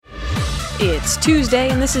It's Tuesday,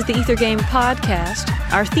 and this is the Ether Game podcast.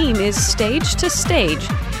 Our theme is Stage to Stage.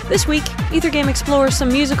 This week, Ether Game explores some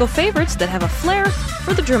musical favorites that have a flair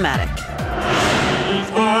for the dramatic.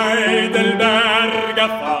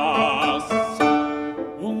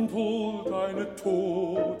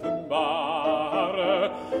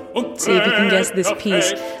 See if you can guess this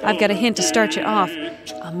piece. I've got a hint to start you off.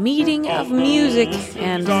 A meeting of music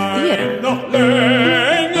and theater.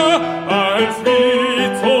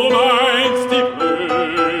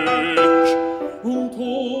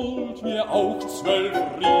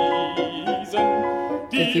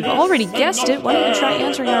 If you've already guessed it, why don't you try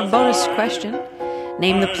answering our bonus question?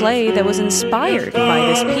 Name the play that was inspired by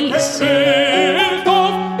this piece.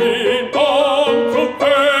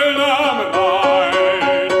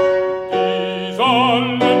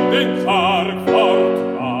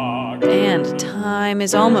 And time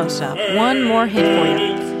is almost up. One more hint for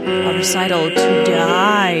you. A recital to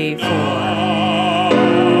die for.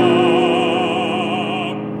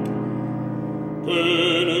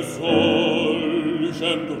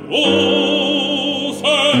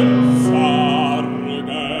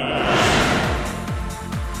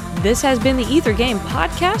 This has been the Ether Game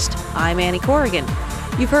podcast. I'm Annie Corrigan.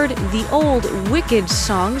 You've heard the old Wicked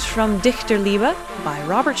songs from Dichterliebe by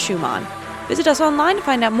Robert Schumann. Visit us online to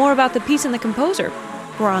find out more about the piece and the composer.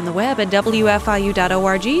 We're on the web at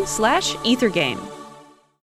wfiu.org/ethergame.